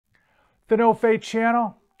The No Fate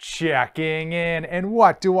channel, checking in. And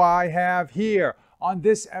what do I have here? On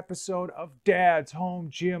this episode of Dad's Home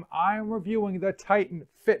Gym, I am reviewing the Titan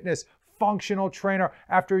Fitness Functional Trainer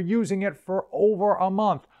after using it for over a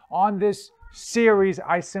month. On this series,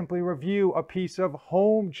 I simply review a piece of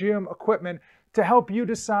home gym equipment to help you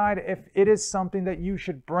decide if it is something that you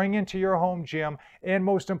should bring into your home gym, and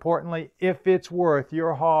most importantly, if it's worth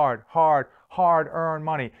your hard-earned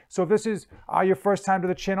money. So if this is your first time to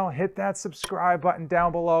the channel, hit that subscribe button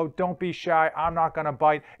down below. Don't be shy. I'm not going to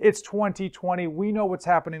bite. It's 2020. We know what's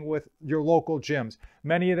happening with your local gyms.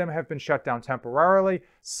 Many of them have been shut down temporarily.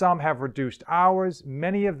 Some have reduced hours.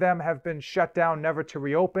 Many of them have been shut down, never to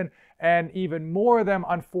reopen. And even more of them,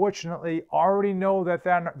 unfortunately, already know that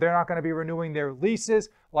they're not going to be renewing their leases,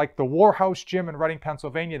 like the Warhouse Gym in Reading,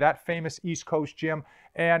 Pennsylvania, that famous East Coast gym.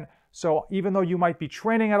 And so even though you might be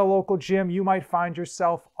training at a local gym, you might find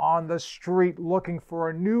yourself on the street looking for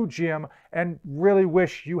a new gym and really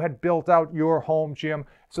wish you had built out your home gym.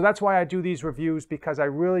 So that's why I do these reviews, because I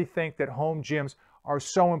really think that home gyms are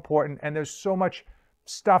so important, and there's so much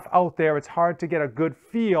stuff out there. It's hard to get a good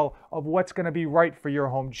feel of what's going to be right for your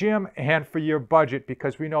home gym and for your budget,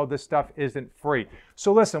 because we know this stuff isn't free.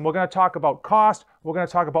 So listen, we're going to talk about cost. We're going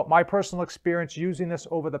to talk about my personal experience using this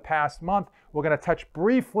over the past month. We're going to touch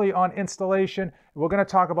briefly on installation. We're going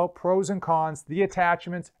to talk about pros and cons, the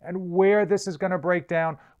attachments, and where this is going to break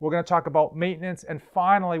down. We're going to talk about maintenance. And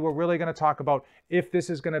finally, we're really going to talk about if this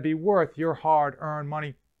is going to be worth your hard-earned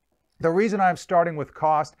money. The reason I'm starting with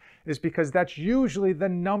cost is because that's usually the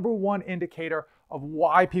 #1 indicator of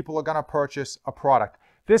why people are going to purchase a product.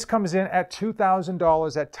 This comes in at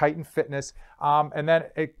 $2,000 at Titan Fitness, and then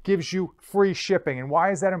it gives you free shipping. And why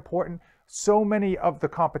is that important? So many of the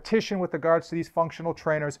competition with regards to these functional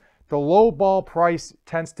trainers, the low ball price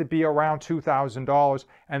tends to be around $2,000.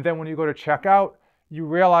 And then when you go to check out, you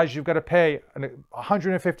realize you've got to pay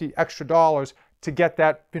 $150 extra to get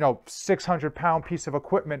that 600-pound piece of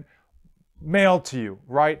equipment mailed to you,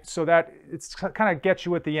 right? So that it's kind of gets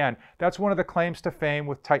you at the end. That's one of the claims to fame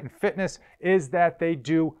with Titan Fitness, is that they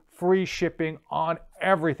do free shipping on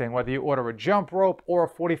everything. Whether you order a jump rope or a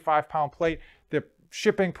 45-pound plate, the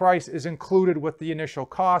shipping price is included with the initial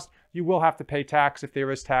cost. You will have to pay tax if there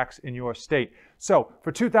is tax in your state. So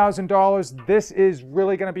for $2,000, this is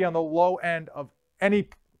really going to be on the low end of any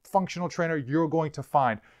functional trainer you're going to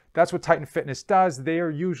find. That's what Titan Fitness does. They are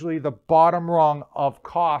usually the bottom rung of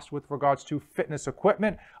cost with regards to fitness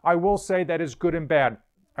equipment. I will say that is good and bad.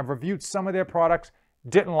 I've reviewed some of their products,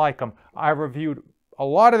 didn't like them. I've reviewed a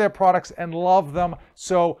lot of their products and love them.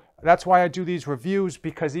 So that's why I do these reviews,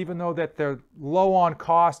 because even though that they're low on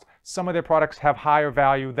cost, some of their products have higher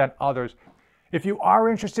value than others. If you are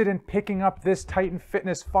interested in picking up this Titan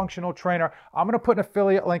Fitness Functional Trainer, I'm going to put an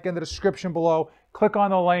affiliate link in the description below. Click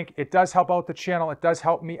on the link. It does help out the channel. It does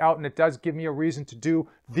help me out, and it does give me a reason to do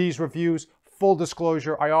these reviews. Full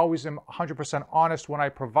disclosure, I always am 100% honest when I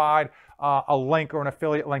provide a link or an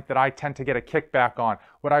affiliate link that I tend to get a kickback on.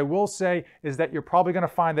 What I will say is that you're probably going to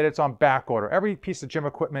find that it's on back order. Every piece of gym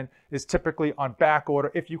equipment is typically on back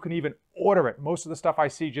order, if you can even order it. Most of the stuff I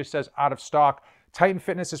see just says out of stock. Titan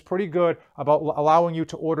Fitness is pretty good about allowing you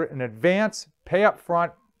to order it in advance, pay up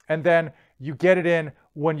front, and then you get it in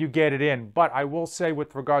when you get it in. But I will say,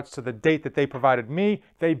 with regards to the date that they provided me,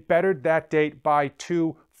 they bettered that date by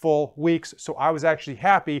 2 full weeks. So I was actually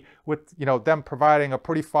happy with them providing a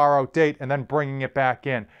pretty far out date and then bringing it back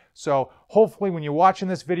in. So hopefully when you're watching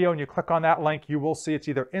this video and you click on that link, you will see it's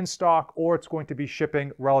either in stock or it's going to be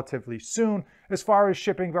shipping relatively soon. As far as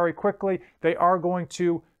shipping very quickly, they are going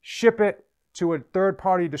to ship it to a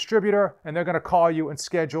third-party distributor, and they're going to call you and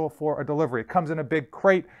schedule for a delivery. It comes in a big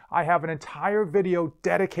crate. I have an entire video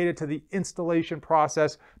dedicated to the installation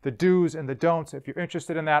process, the do's and the don'ts. If you're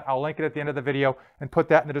interested in that, I'll link it at the end of the video and put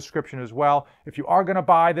that in the description as well. If you are going to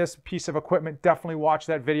buy this piece of equipment, definitely watch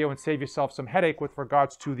that video and save yourself some headache with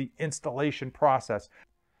regards to the installation process.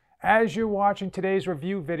 As you're watching today's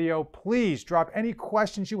review video, please drop any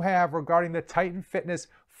questions you have regarding the Titan Fitness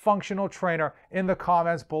Functional Trainer in the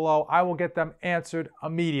comments below. I will get them answered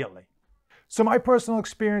immediately. So my personal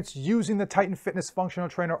experience using the Titan Fitness Functional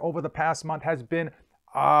Trainer over the past month has been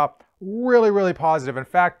really positive. In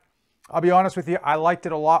fact, I'll be honest with you, I liked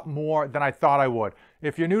it a lot more than I thought I would.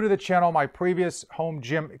 If you're new to the channel, my previous home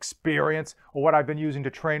gym experience, or what I've been using to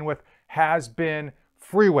train with, has been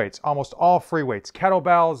free weights, almost all free weights,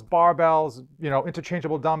 kettlebells, barbells,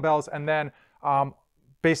 interchangeable dumbbells, and then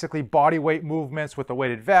basically body weight movements with a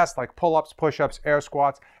weighted vest, like pull-ups, push-ups, air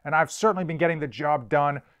squats. And I've certainly been getting the job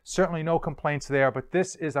done. Certainly no complaints there, but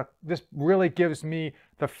this really gives me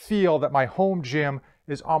the feel that my home gym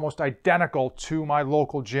is almost identical to my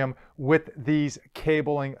local gym with these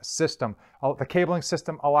cabling system. The cabling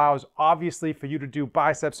system allows, obviously, for you to do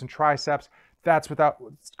biceps and triceps.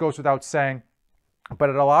 Goes without saying, but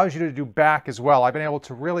it allows you to do back as well. I've been able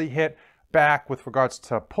to really hit back with regards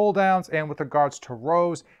to pull downs and with regards to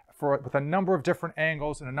rows with a number of different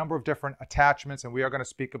angles and a number of different attachments, and we are going to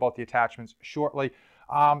speak about the attachments shortly.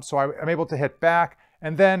 So I'm able to hit back.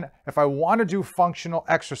 And then if I want to do functional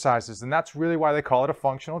exercises, and that's really why they call it a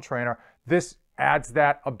functional trainer, this adds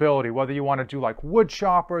that ability. Whether you want to do like wood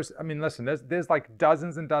choppers, I mean, listen, there's like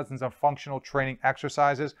dozens and dozens of functional training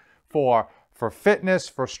exercises for fitness,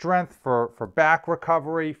 for strength, for back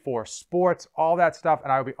recovery, for sports, all that stuff.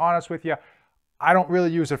 And I'll be honest with you, I don't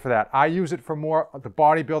really use it for that. I use it for more of the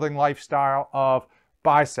bodybuilding lifestyle of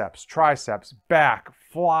biceps, triceps, back,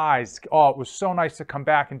 flies. Oh, it was so nice to come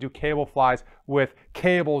back and do cable flies with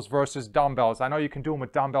cables versus dumbbells. I know you can do them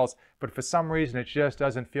with dumbbells, but for some reason it just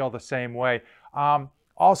doesn't feel the same way.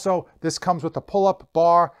 Also, this comes with a pull-up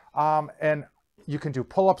bar, and you can do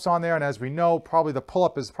pull-ups on there. And as we know, probably the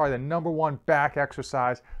pull-up is probably the #1 back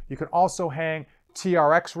exercise. You can also hang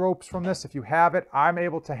TRX ropes from this if you have it. I'm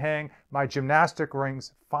able to hang my gymnastic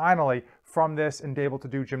rings finally from this and be able to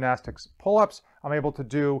do gymnastics pull-ups. I'm able to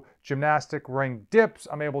do gymnastic ring dips.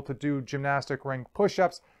 I'm able to do gymnastic ring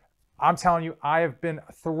push-ups. I'm telling you, I have been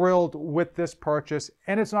thrilled with this purchase,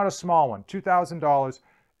 and it's not a small one. $2,000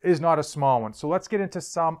 is not a small one. So let's get into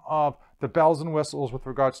some of the bells and whistles with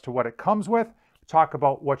regards to what it comes with, talk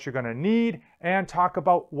about what you're going to need, and talk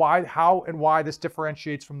about how and why this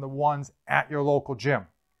differentiates from the ones at your local gym.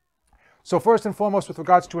 So first and foremost, with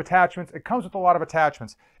regards to attachments, it comes with a lot of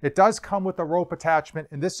attachments. It does come with a rope attachment,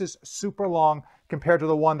 and this is super long compared to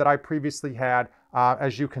the one that I previously had,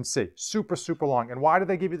 as you can see. Super, super long. And why do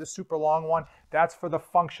they give you the super long one? That's for the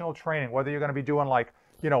functional training, whether you're going to be doing like,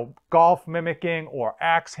 golf mimicking or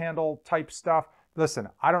axe handle type stuff. Listen,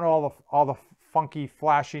 I don't know all the funky,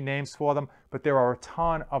 flashy names for them, but there are a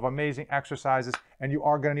ton of amazing exercises, and you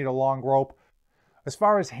are going to need a long rope. As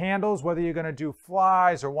far as handles, whether you're going to do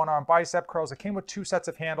flies or one-arm bicep curls, it came with 2 sets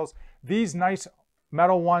of handles. These nice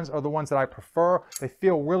metal ones are the ones that I prefer. They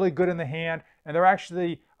feel really good in the hand, and they're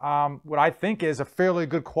actually what I think is a fairly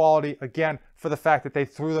good quality, again, for the fact that they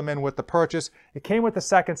threw them in with the purchase. It came with the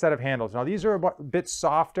 2nd set of handles. Now, these are a bit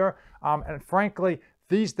softer, and frankly,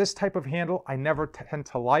 this type of handle I never tend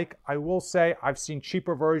to like. I will say I've seen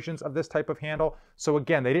cheaper versions of this type of handle. So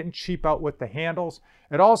again, they didn't cheap out with the handles.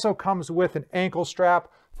 It also comes with an ankle strap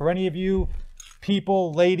for any of you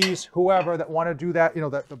people, ladies, whoever that want to do that,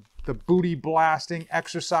 the booty blasting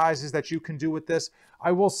exercises that you can do with this.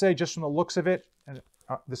 I will say, just from the looks of it, and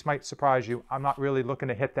this might surprise you, I'm not really looking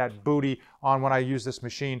to hit that booty on when I use this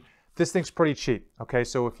machine. This thing's pretty cheap, okay?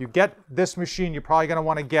 So if you get this machine, you're probably gonna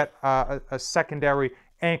wanna get a secondary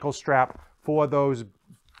ankle strap for those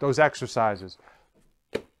exercises.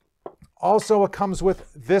 Also, it comes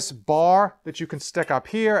with this bar that you can stick up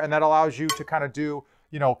here, and that allows you to kind of do,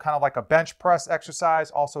 kind of like a bench press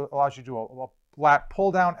exercise. Also allows you to do a lat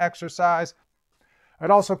pull down exercise. It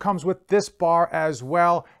also comes with this bar as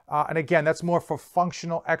well. And again, that's more for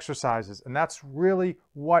functional exercises. And that's really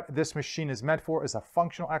what this machine is meant for, is a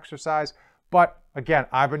functional exercise. But again,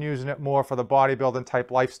 I've been using it more for the bodybuilding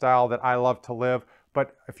type lifestyle that I love to live.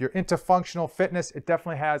 But if you're into functional fitness, it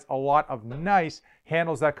definitely has a lot of nice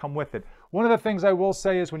handles that come with it. One of the things I will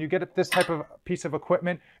say is when you get this type of piece of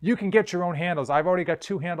equipment, you can get your own handles. I've already got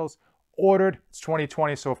 2 handles ordered. It's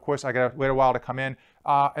 2020, so of course I gotta wait a while to come in.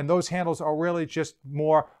 And those handles are really just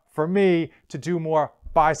more for me to do more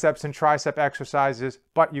biceps and tricep exercises,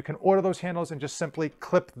 but you can order those handles and just simply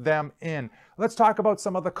clip them in. Let's talk about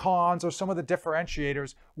some of the cons or some of the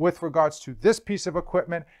differentiators with regards to this piece of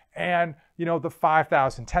equipment and the $5,000,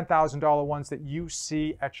 $10,000 ones that you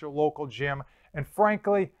see at your local gym. And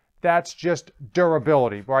frankly, that's just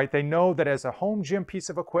durability, right? They know that as a home gym piece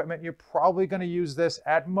of equipment, you're probably going to use this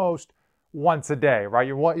at most once a day, right?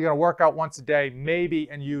 You're going to work out once a day, maybe,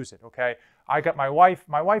 and use it, okay? I got my wife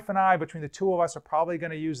and I, between the 2 of us, are probably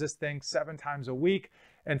going to use this thing 7 times a week.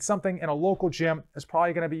 And something in a local gym is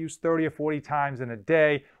probably going to be used 30 or 40 times in a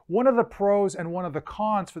day. One of the pros and one of the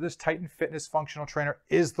cons for this Titan Fitness functional trainer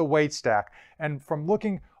is the weight stack. And from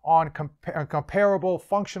looking on comparable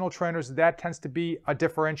functional trainers, that tends to be a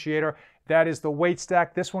differentiator. That is the weight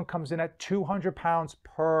stack. This one comes in at 200 pounds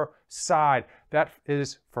per side. That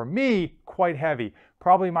is, for me, quite heavy.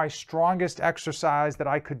 Probably my strongest exercise that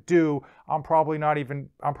I could do, I'm probably not even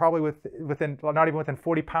within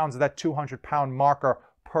 40 pounds of that 200-pound marker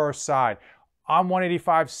per side. I'm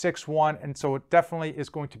 185, 6'1", and so it definitely is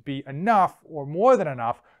going to be enough or more than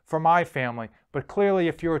enough for my family. But clearly,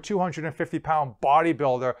 if you're a 250-pound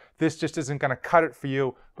bodybuilder, this just isn't going to cut it for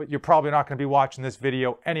you, but you're probably not going to be watching this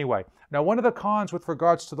video anyway. Now, one of the cons with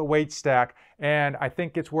regards to the weight stack, and I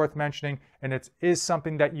think it's worth mentioning, and it is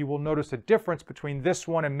something that you will notice a difference between this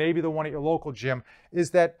one and maybe the one at your local gym,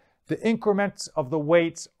 is that the increments of the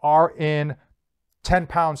weights are in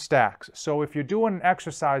 10-pound stacks. So if you're doing an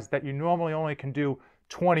exercise that you normally only can do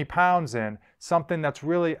 20 pounds in, something that's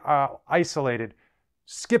really isolated,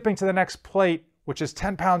 skipping to the next plate, which is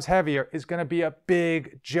 10 pounds heavier, is going to be a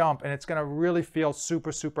big jump, and it's going to really feel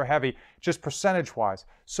super, super heavy, just percentage-wise.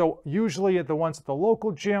 So usually the ones at the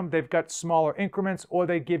local gym, they've got smaller increments, or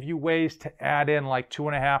they give you ways to add in like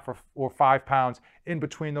 2.5 or 5 pounds in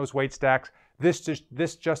between those weight stacks. This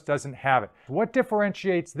just doesn't have it. What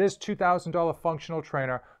differentiates this $2,000 functional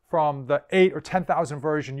trainer from the $8,000 or $10,000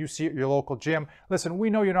 version you see at your local gym? Listen,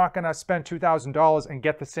 we know you're not going to spend $2,000 and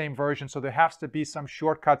get the same version, so there has to be some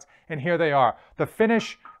shortcuts, and here they are. The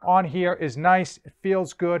finish on here is nice, it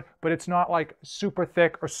feels good, but it's not like super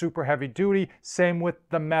thick or super heavy duty. Same with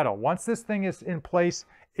the metal. Once this thing is in place,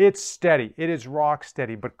 it's steady. It is rock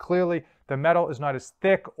steady, but clearly the metal is not as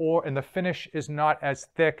thick, and the finish is not as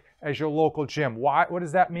thick as your local gym. Why? What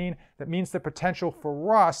does that mean? That means the potential for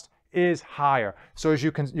rust is higher. So as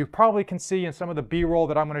you probably can see in some of the B-roll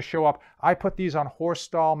that I'm going to show up, I put these on horse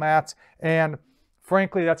stall mats, and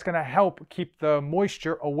frankly, that's going to help keep the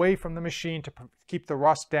moisture away from the machine to keep the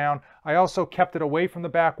rust down. I also kept it away from the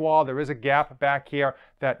back wall. There is a gap back here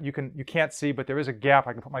that you can't see, but there is a gap.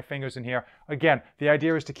 I can put my fingers in here. Again, the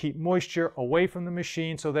idea is to keep moisture away from the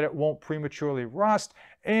machine so that it won't prematurely rust.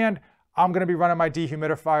 And I'm going to be running my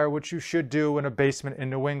dehumidifier, which you should do in a basement in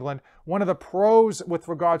New England. One of the pros with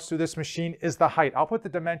regards to this machine is the height. I'll put the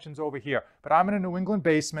dimensions over here, but I'm in a New England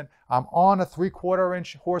basement. I'm on a 3/4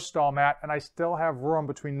 inch horse stall mat, and I still have room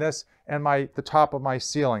between this and the top of my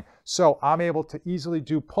ceiling. So I'm able to easily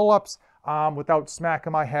do pull-ups without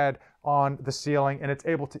smacking my head on the ceiling, and it's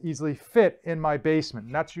able to easily fit in my basement.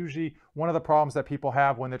 And that's usually one of the problems that people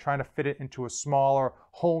have when they're trying to fit it into a smaller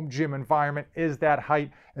home gym environment, is that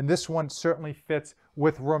height. And this one certainly fits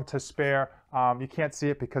with room to spare. You can't see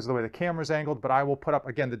it because of the way the camera's angled, but I will put up,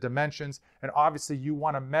 again, the dimensions. And obviously you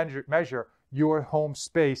want to measure your home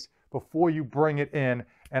space before you bring it in.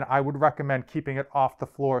 And I would recommend keeping it off the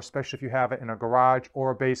floor, especially if you have it in a garage or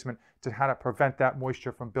a basement, to kind of prevent that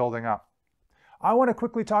moisture from building up. I want to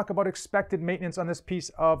quickly talk about expected maintenance on this piece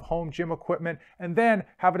of home gym equipment, and then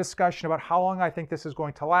have a discussion about how long I think this is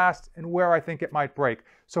going to last and where I think it might break.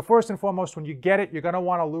 So first and foremost, when you get it, you're going to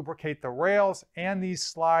want to lubricate the rails and these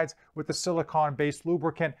slides with the silicone-based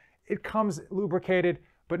lubricant. It comes lubricated,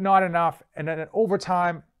 but not enough. And then over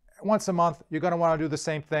time, once a month, you're going to want to do the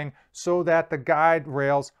same thing so that the guide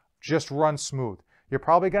rails just run smooth. You're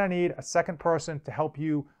probably going to need a second person to help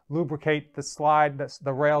you lubricate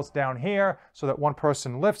the rails down here, so that one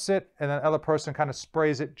person lifts it and then the other person kind of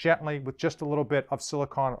sprays it gently with just a little bit of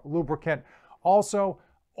silicone lubricant. Also,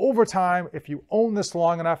 over time, if you own this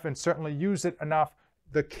long enough and certainly use it enough,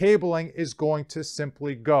 the cabling is going to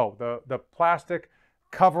simply go. The plastic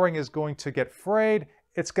covering is going to get frayed.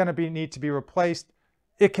 It's going to need to be replaced.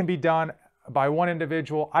 It can be done by one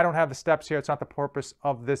individual. I don't have the steps here. It's not the purpose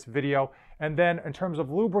of this video. And then in terms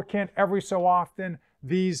of lubricant, every so often,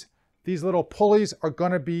 these little pulleys are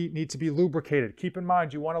going to need to be lubricated. Keep in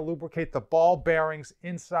mind, you want to lubricate the ball bearings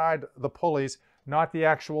inside the pulleys, not the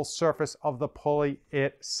actual surface of the pulley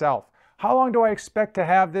itself. How long do I expect to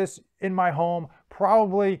have this in my home?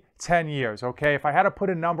 Probably 10 years, okay? If I had to put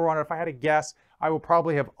a number on it, if I had to guess, I would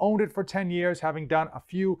probably have owned it for 10 years, having done a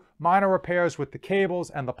few minor repairs with the cables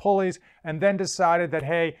and the pulleys, and then decided that,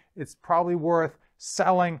 hey, it's probably worth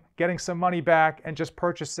selling, getting some money back, and just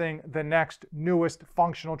purchasing the next newest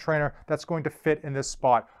functional trainer that's going to fit in this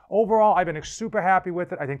spot. Overall, I've been super happy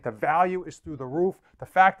with it. I think the value is through the roof. The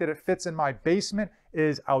fact that it fits in my basement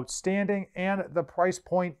is outstanding, and the price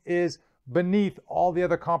point is beneath all the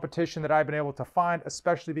other competition that I've been able to find,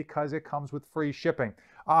 especially because it comes with free shipping.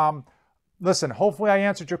 Listen, hopefully I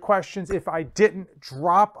answered your questions. If I didn't,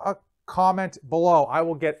 drop a comment below. I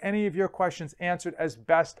will get any of your questions answered as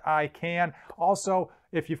best I can. Also,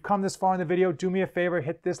 if you've come this far in the video, do me a favor,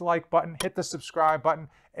 hit this like button, hit the subscribe button.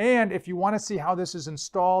 And if you want to see how this is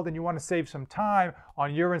installed and you want to save some time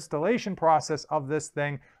on your installation process of this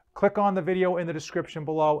thing, click on the video in the description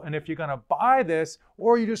below. And if you're going to buy this,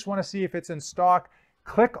 or you just want to see if it's in stock,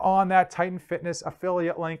 click on that Titan Fitness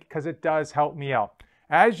affiliate link, because it does help me out.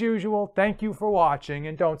 As usual, thank you for watching,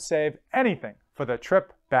 and don't save anything for the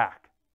trip back.